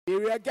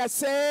Liberia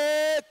gets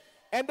it,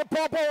 and the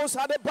purples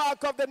at the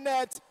back of the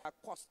net.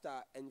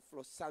 Acosta and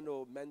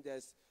Flosano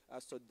Mendes,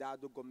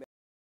 Soldado Gomez.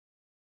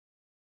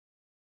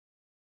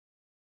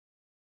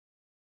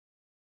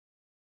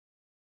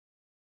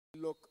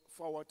 Look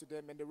forward to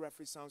them, and the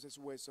referee sounds as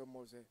well, so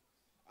Mose.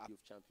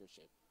 Youth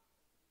Championship.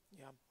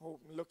 Yeah, I'm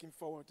looking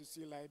forward to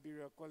see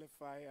Liberia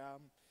qualify.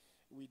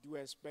 We do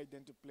expect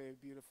them to play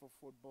beautiful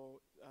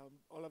football.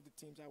 All of the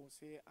teams I would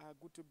say are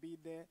good to be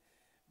there,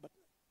 but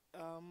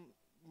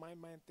my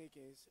main take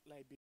is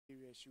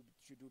Liberia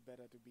should do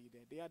better to be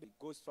there. He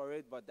goes for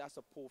it, but that's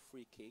a poor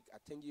free kick. I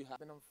think you have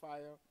been on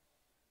fire.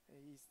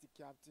 He's the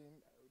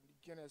captain. You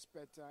can't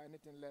expect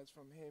anything less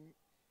from him.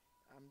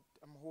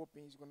 I'm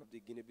hoping he's going to. The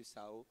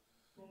Guinea-Bissau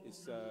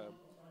is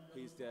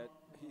he's dead.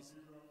 He's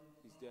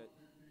dead.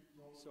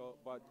 So,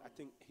 but I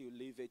think he'll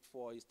leave it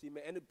for his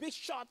teammate. And a big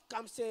shot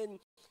comes in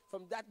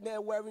from that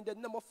man wearing the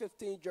number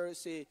 15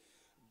 jersey.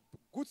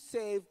 Good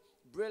save,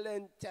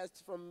 brilliant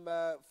test from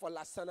for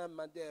Lassana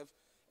Mandev,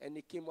 and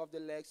he came off the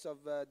legs of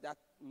that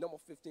number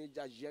 15,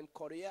 Jean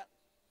Correa.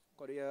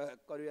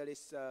 Correa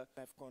is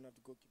left corner of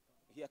the goalkeeper.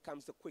 Here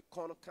comes the quick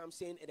corner,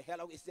 comes in, and the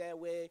hello is their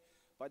way.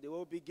 But they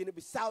will be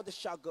Guinea-Bissau. The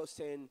shot goes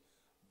in.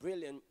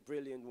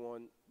 Brilliant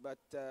one. But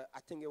I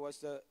think it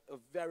was a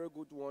very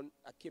good one.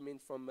 I came in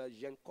from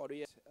Jean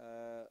Correa.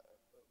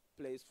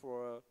 Plays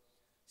for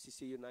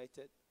CC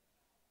United.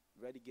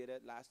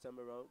 Relegated last time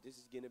around. This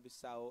is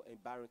Guinea-Bissau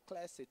and Baron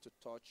Classic to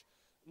touch.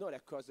 Not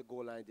across the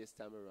goal line this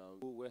time around.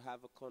 We'll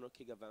have a corner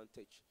kick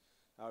advantage.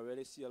 I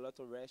already see a lot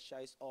of red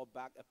shies all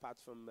back apart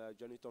from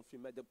Jonathan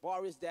Freeman. The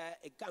ball is there.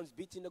 It comes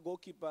beating the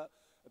goalkeeper.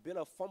 A bit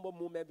of fumble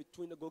movement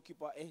between the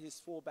goalkeeper and his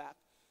fullback.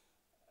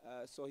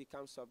 So he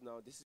comes up now.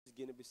 This is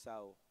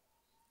Guinea-Bissau.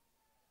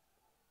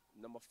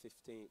 Number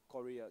 15,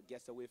 Correa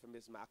gets away from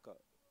his marker.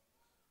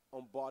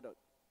 Unbothered.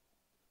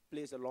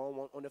 Plays a long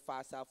one on the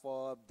far side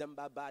for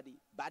Demba Badi.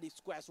 Badi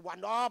squares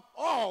one up.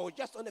 Oh,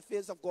 just on the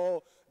face of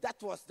goal.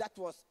 That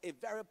was a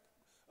very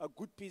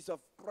good piece of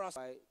cross.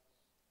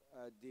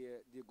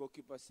 The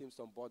goalkeeper seems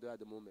unbothered at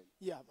the moment.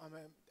 Yeah,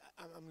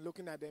 I'm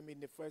looking at them in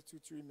the first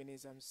 2-3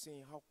 minutes. I'm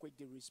seeing how quick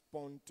they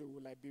respond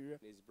to Liberia.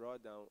 It's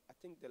brought down. I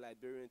think the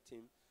Liberian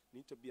team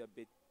need to be a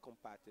bit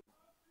compacted,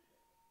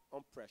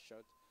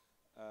 unpressured,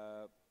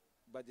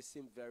 but they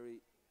seem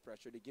very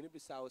pressured. The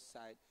Guinea-Bissau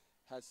side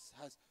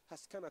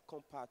has kind of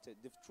compacted.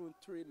 They've thrown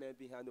 3 men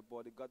behind the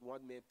ball. They got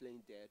 1 man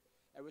playing dead.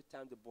 Every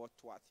time the ball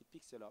twats, he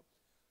picks it up.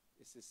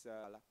 This is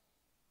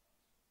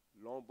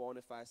long ball on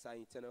the far side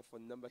intended for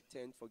number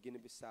 10 for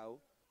Guinea-Bissau.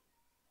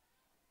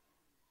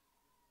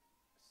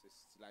 This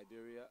is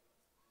Liberia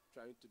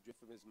trying to drift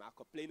from his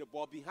marker, playing the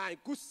ball behind.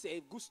 Good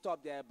save, good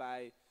stop there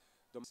by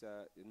the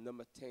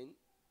number 10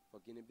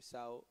 for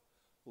Guinea-Bissau,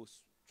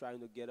 who's trying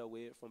to get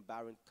away from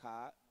Baron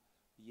Carr.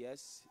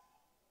 Yes,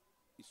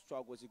 he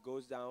struggles, he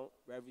goes down.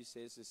 Referee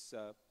says it's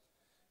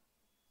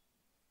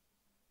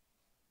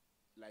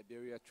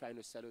Liberia trying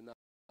to settle now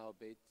a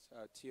bit.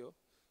 Theo,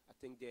 I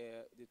think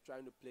they're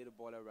trying to play the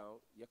ball around.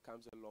 Here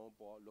comes a long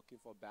ball looking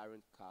for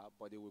Baron Carr,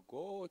 but they will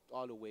go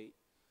all the way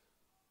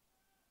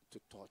to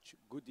touch.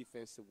 Good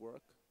defensive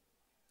work.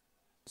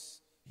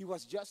 He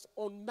was just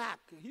on mark.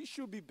 He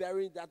should be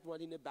burying that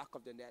one in the back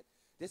of the net.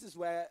 This is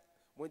where,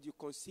 when you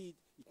concede,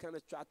 you kind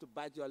of try to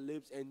bite your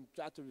lips and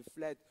try to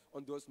reflect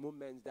on those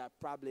moments that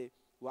probably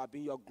will have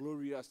been your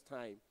glorious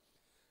time.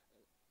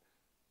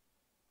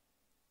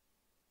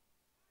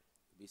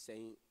 Be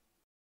saying,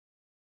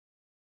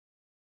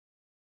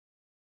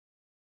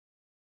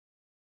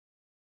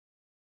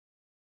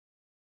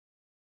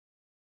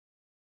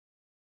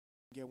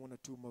 get 1 or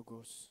 2 more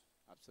goals.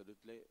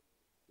 Absolutely.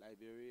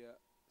 Liberia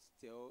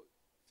still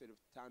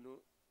Tano.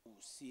 We'll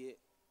see it.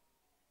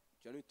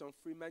 Jonathan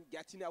Freeman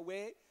getting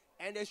away,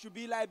 and there should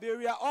be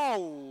Liberia.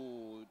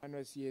 Oh! I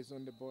know he is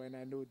on the ball, and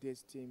I know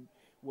this team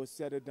will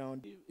settle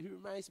down. He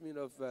reminds me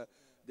of the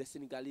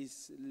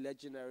Senegalese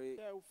legendary.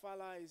 Yeah,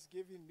 Ufala is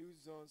giving New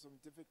Zone some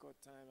difficult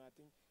time. I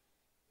think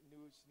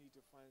News need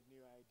to find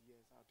new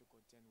ideas how to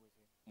contend with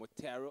him.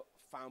 Montero,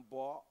 fan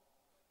ball.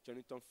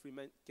 Jonathan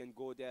Freeman can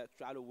go there,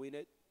 try to win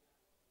it.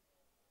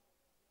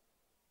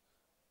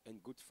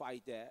 And good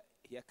fight there.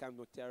 Here comes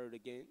Montero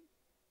again.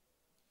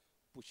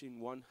 Pushing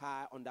one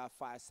high on that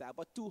far side,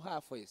 but too high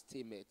for his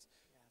teammates.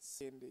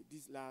 Yes. And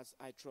these last,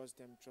 I trust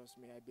them. Trust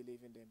me, I believe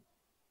in them.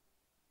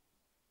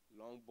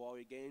 Long ball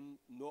again.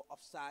 No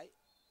offside.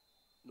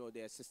 No,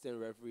 the assistant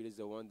referee is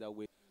the one that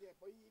will. Yeah,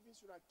 but he even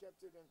should have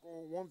kept it and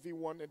go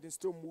 1v1 and then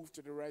still move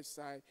to the right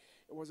side.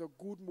 It was a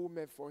good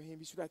movement for him.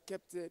 He should have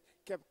kept it,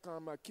 keep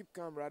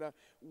calm rather,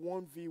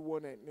 1v1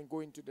 and then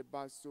go into the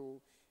box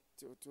to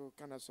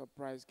kind of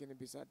surprise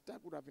Guinea-Bissau.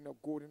 That would have been a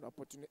golden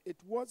opportunity. It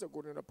was a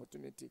golden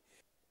opportunity.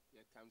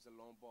 Here comes a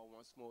long ball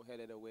once more,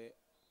 headed away,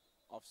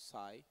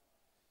 offside.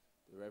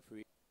 The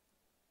referee.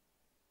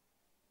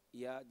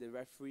 Yeah, the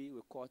referee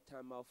will call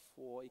timeout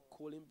for a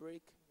cooling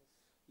break.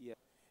 Yeah.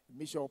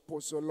 Michel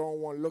posts a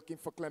long one looking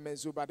for Clement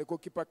Zuba. The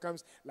goalkeeper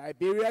comes.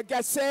 Liberia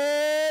gets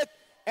it.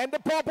 And the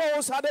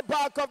purples at the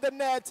back of the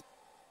net.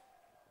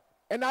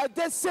 And I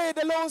did say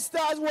the Lone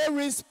Stars will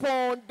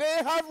respond. They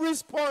have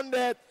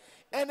responded.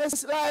 And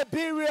it's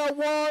Liberia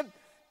 1,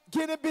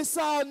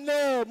 Guinea-Bissau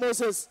 0,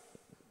 Moses.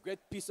 Great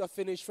piece of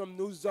finish from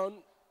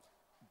Nuzon.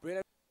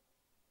 Brilliant.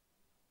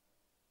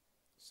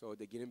 So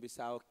the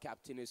Guinea-Bissau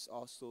captain is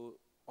also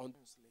on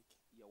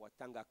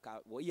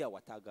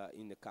Wataga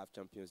in the CAF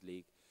Champions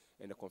League.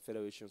 And the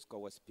Confederation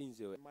score was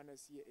Pinzo.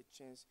 Manners here a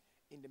chance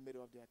in the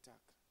middle of the attack.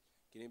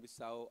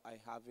 Guinea-Bissau are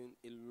having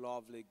a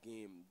lovely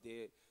game.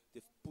 They've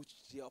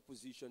pushed the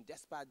opposition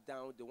despite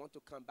down. They want to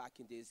come back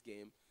in this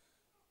game.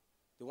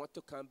 They want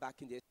to come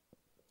back in this.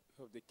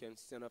 Hope they can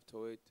stand up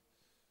to it.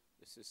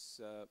 This is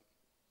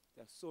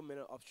there are so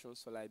many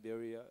options for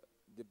Liberia.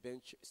 The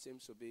bench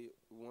seems to be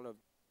one of.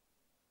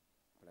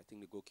 But I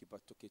think the goalkeeper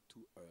took it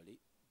too early.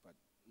 But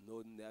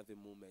no nervy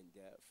movement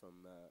there from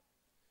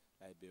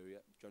Liberia.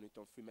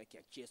 Jonathan Freeman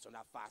can chase on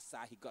that far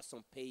side. He got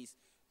some pace.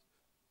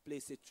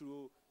 Plays it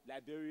through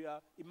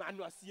Liberia.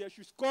 Emmanuel Sierra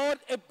scored.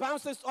 It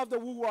bounces off the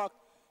woodwork.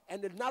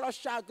 And the Nalo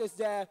Shark is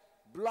there.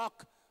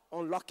 Block.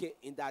 Unlucky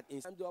in that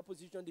instant. The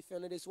opposition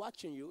defender is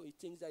watching you. He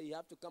thinks that you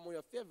have to come on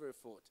your favorite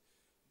foot.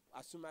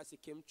 As soon as he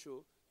came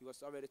through, he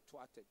was already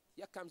twatted.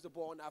 Here comes the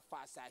ball on that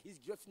far side. He's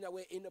drifting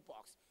away in the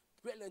box.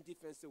 Brilliant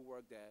defensive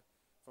work there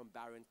from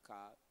Baron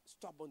Carr.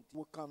 Stubborn.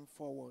 Will come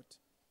forward.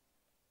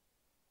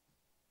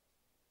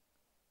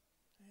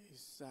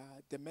 It's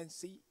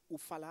Demensi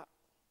Ufala.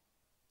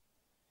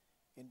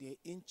 And they're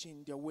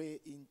inching their way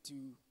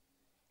into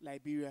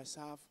Liberia's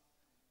half.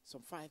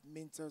 Some 5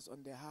 meters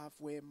on the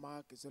halfway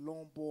mark. It's a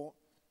long ball.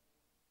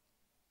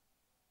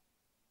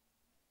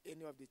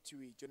 Any of the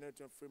two,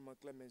 Jonathan Freeman,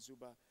 Clement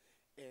Zuba,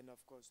 and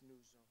of course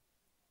Nuzon.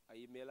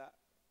 Ayimela.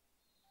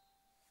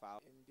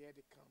 Foul. And there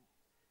they come.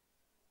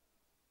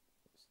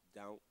 It's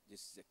down.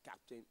 This is the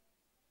captain.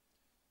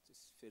 This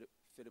is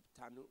Philip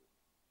Tanu.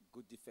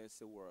 Good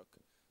defensive work.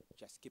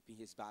 Just keeping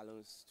his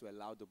balance to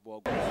allow the ball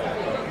go.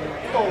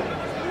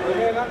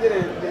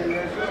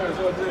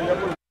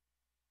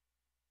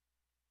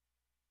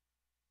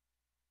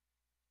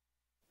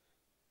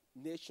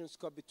 Nations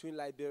Cup between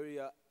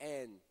Liberia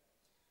and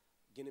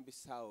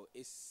Guinea-Bissau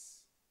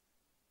is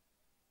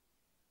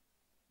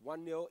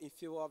 1-0 in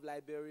favor of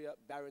Liberia.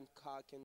 Baron Carr can